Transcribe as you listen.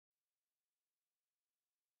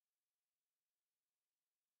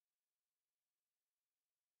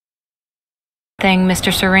thing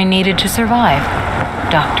Mr. Serene needed to survive.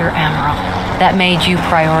 Dr. Amaral. That made you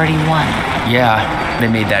priority one. Yeah, they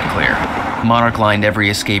made that clear. Monarch lined every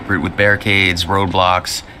escape route with barricades,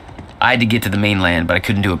 roadblocks. I had to get to the mainland, but I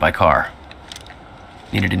couldn't do it by car.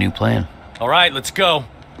 Needed a new plan. All right, let's go.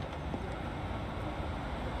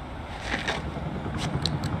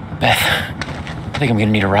 Beth, I think I'm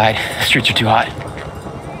gonna need a ride. The streets are too hot.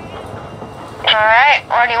 All right,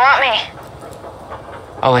 where do you want me?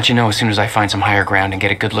 I'll let you know as soon as I find some higher ground and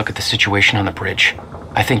get a good look at the situation on the bridge.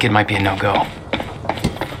 I think it might be a no-go.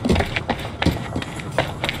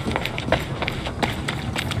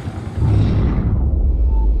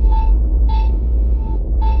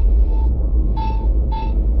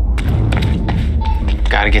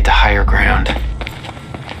 Gotta get to higher ground.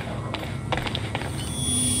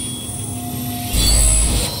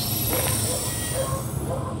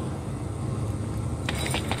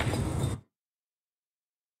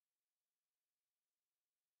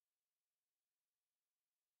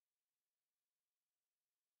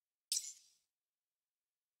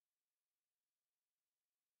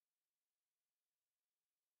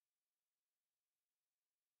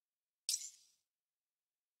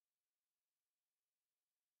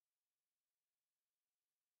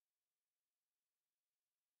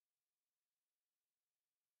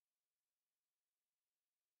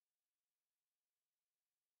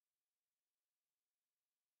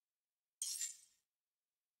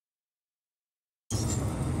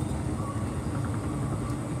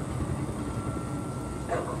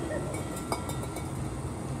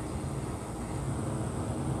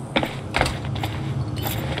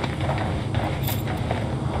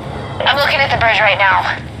 I'm looking at the bridge right now.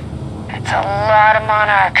 It's a lot of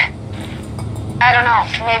Monarch. I don't know,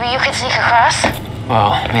 maybe you could sneak across?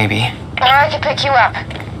 Well, maybe. Or I could pick you up.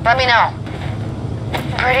 Let me know.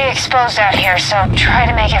 Pretty exposed out here, so try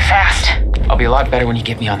to make it fast. I'll be a lot better when you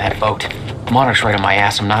get me on that boat. Monarch's right on my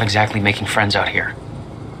ass. I'm not exactly making friends out here.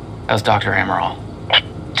 How's Dr. Amaral?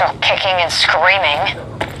 Still kicking and screaming.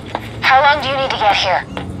 How long do you need to get here?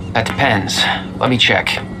 That depends. Let me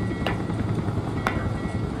check.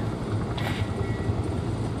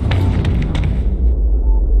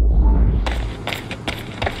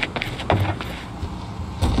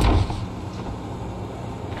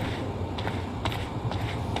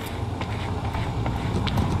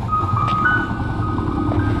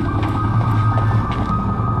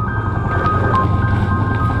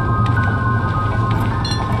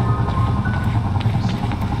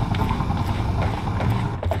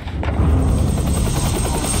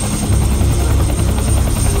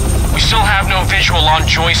 Visual on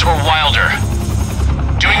Joyce or Wilder.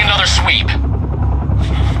 Doing another sweep.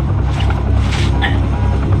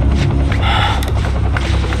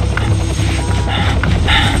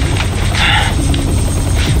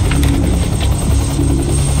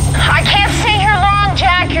 I can't stay here long,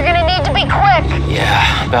 Jack. You're gonna need to be quick.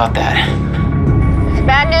 Yeah, about that.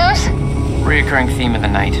 Bad news? Reoccurring theme of the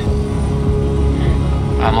night.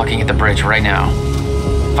 I'm looking at the bridge right now.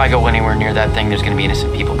 If I go anywhere near that thing, there's gonna be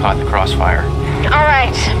innocent people caught in the crossfire. All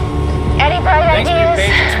right. Any bright Thanks for your ideas?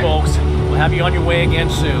 patience, folks. We'll have you on your way again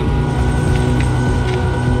soon.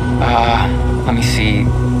 Let me see.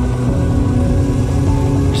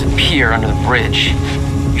 There's a pier under the bridge.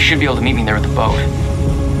 You should be able to meet me there with the boat.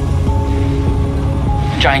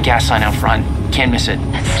 Giant gas sign out front. Can't miss it.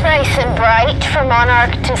 It's nice and bright for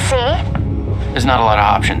Monarch to see. There's not a lot of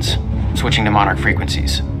options. Switching to Monarch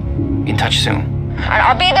frequencies. Be in touch soon.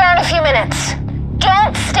 I'll be there in a few minutes.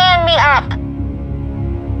 Don't stand me up.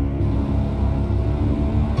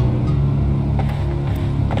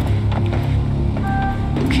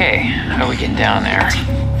 Okay, how are we getting down there? For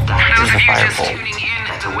This is those the of you fire just pole. tuning in,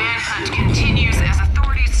 the manhunt continues as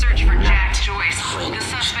authorities search for Jack Joyce, the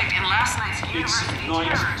suspect in last night's university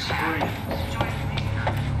terror.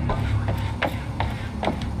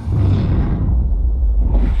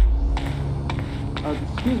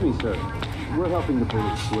 Excuse me, sir. We're helping the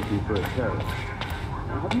police looking for a terrorist.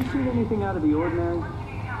 Have you seen anything out of the ordinary? Is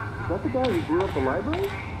that the guy who blew up the library?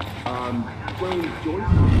 Playing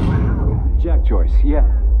Joyce? Jack Joyce, yeah.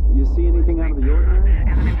 You see anything out of the ordinary?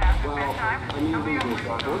 Well, I mean, there's a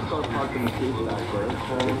sports car parked in the street back there. Is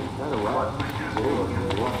that a rock?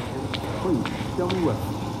 Please, show me what.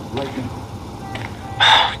 Right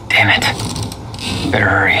now. Damn it. Better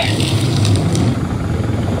hurry.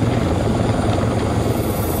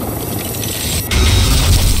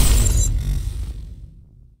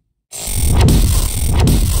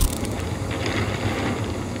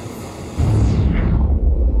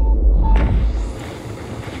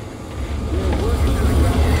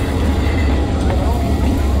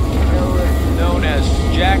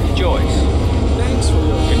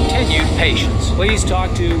 Please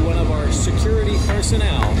talk to one of our security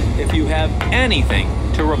personnel if you have anything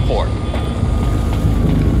to report.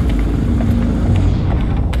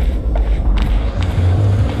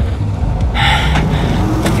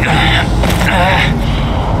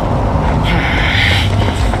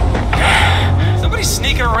 Somebody's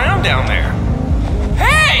sneaking around down there.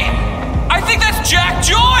 Hey! I think that's Jack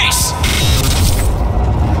Joyce!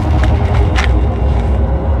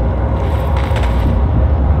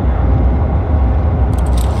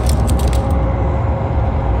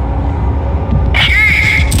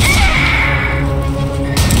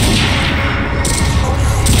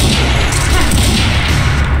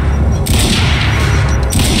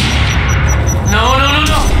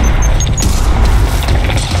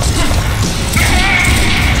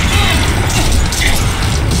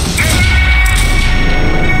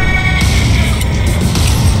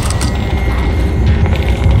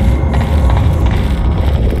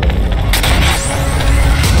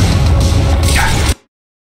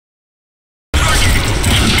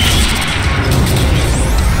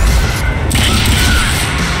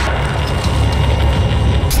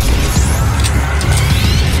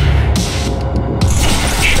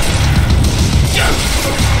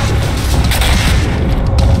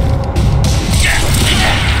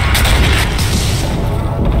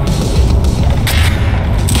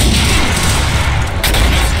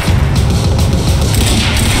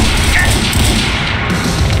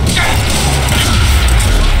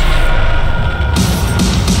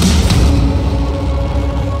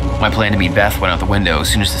 My plan to meet Beth went out the window as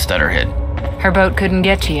soon as the stutter hit. Her boat couldn't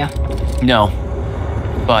get to you. No,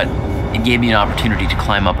 but it gave me an opportunity to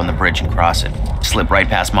climb up on the bridge and cross it, slip right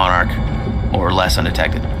past Monarch, more or less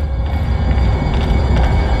undetected.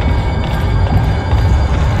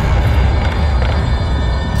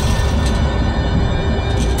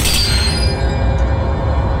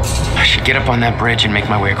 I should get up on that bridge and make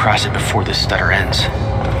my way across it before this stutter ends.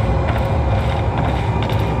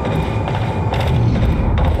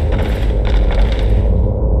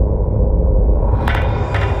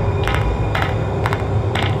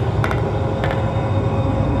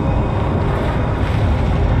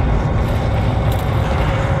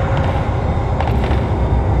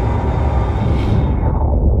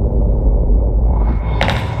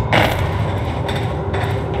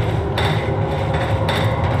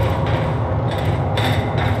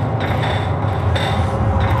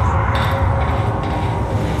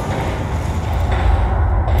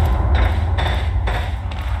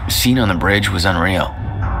 The scene on the bridge was unreal.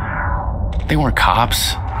 They weren't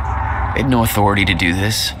cops. They had no authority to do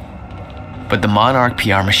this. But the Monarch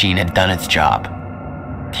PR machine had done its job.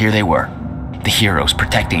 Here they were, the heroes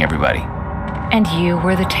protecting everybody. And you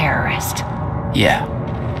were the terrorist. Yeah.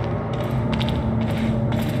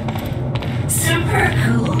 Super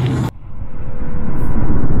cool.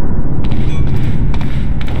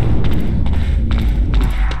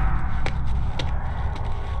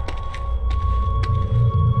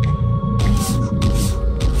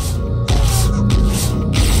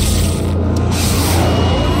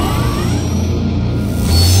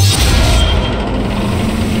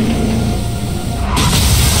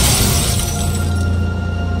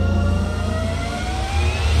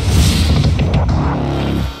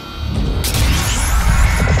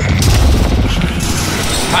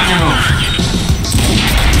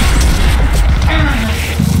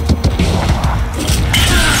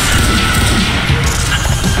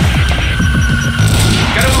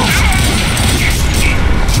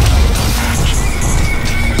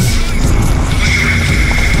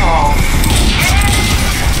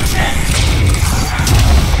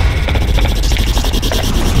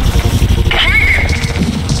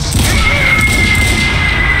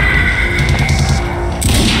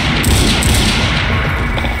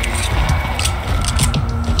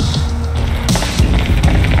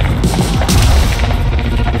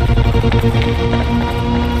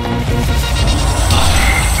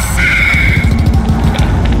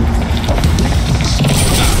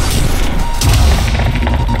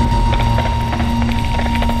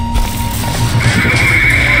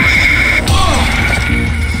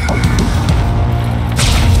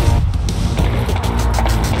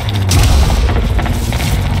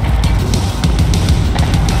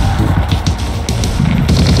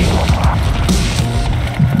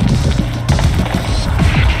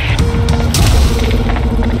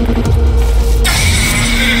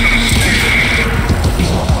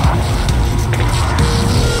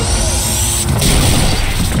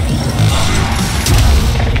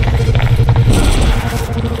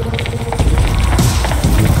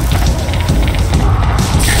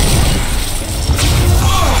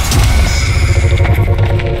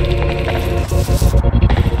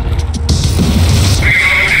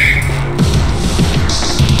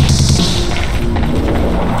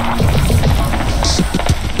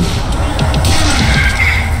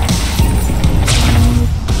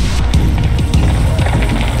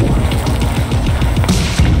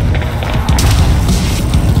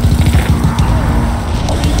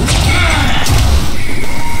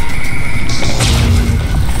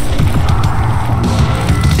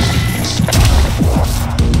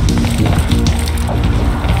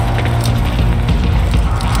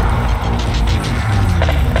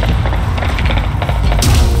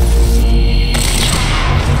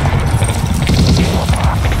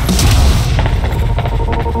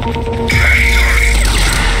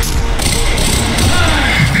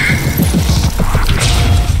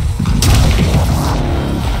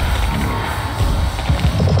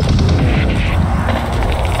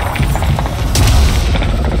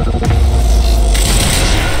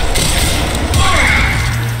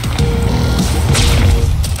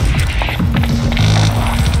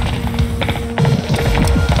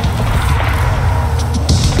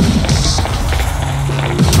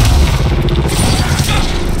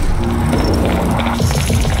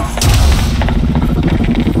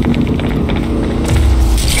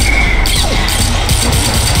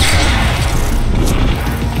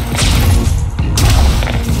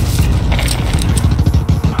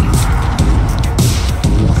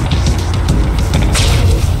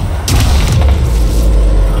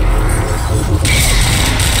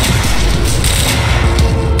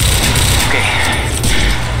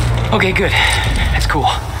 Okay, good. That's cool.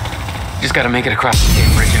 Just gotta make it across the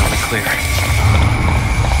damn bridge and all the clear.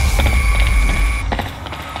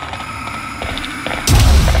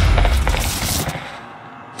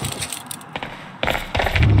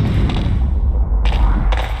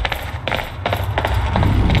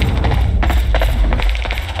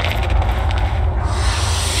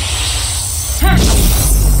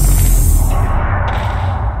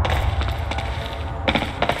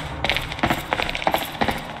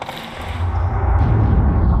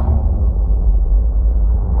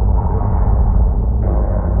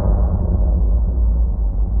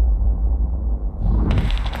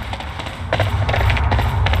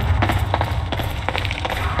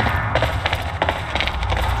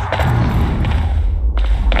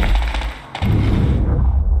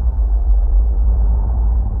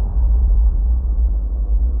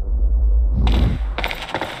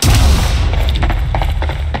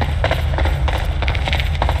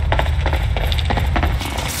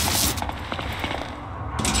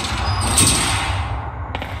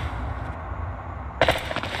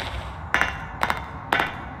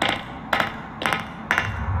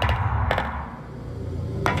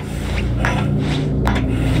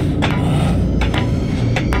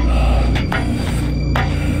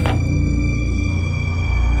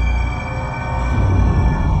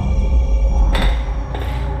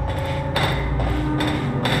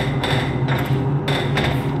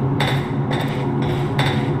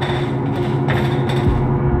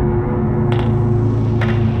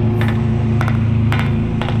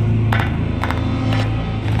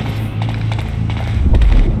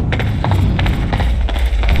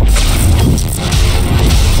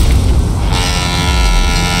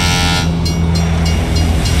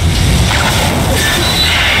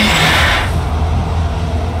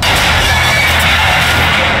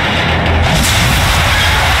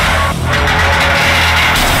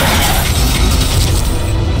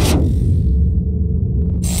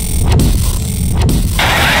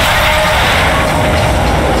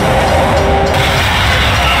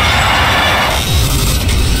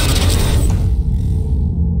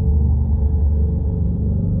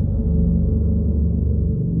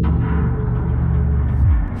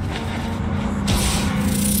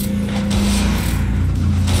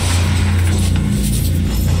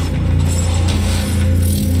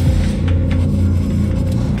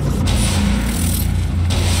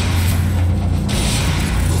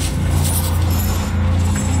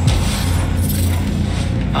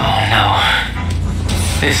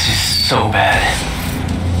 This is so bad.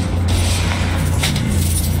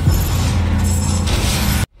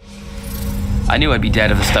 I knew I'd be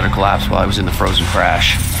dead if the stutter collapsed while I was in the frozen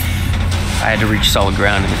crash. I had to reach solid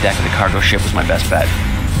ground, and the deck of the cargo ship was my best bet.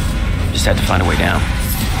 Just had to find a way down.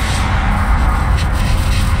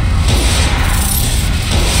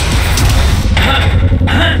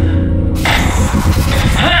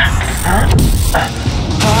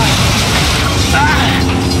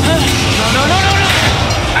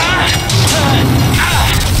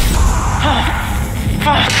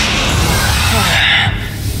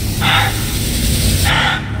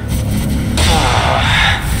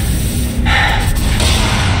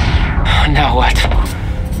 Now what?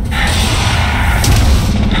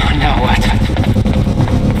 Now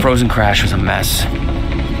what? Frozen crash was a mess.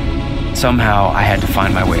 Somehow, I had to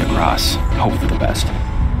find my way across, hope for the best.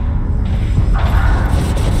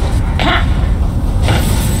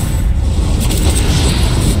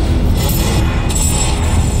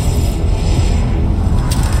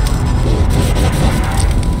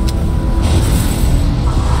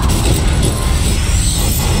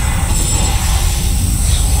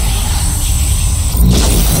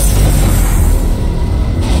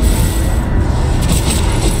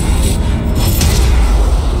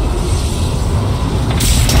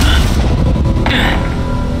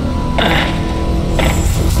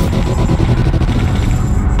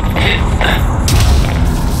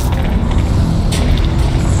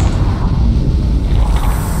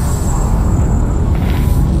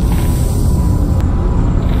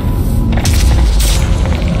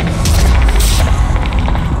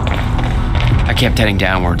 I kept heading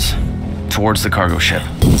downwards, towards the cargo ship.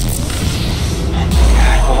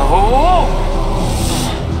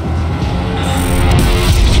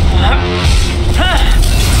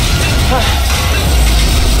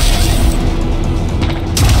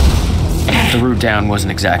 The route down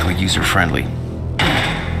wasn't exactly user-friendly.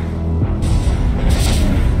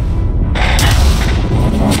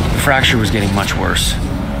 The fracture was getting much worse.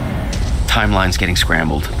 Timelines getting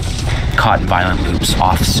scrambled, caught in violent loops,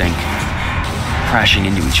 off sync, crashing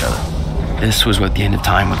into each other. This was what the end of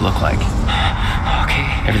time would look like. Okay.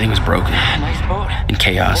 Everything was broken, Nice boat. in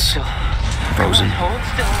chaos, Hold still. frozen, Hold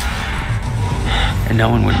still. and no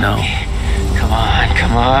one would know. Come on,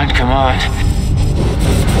 come on, come on.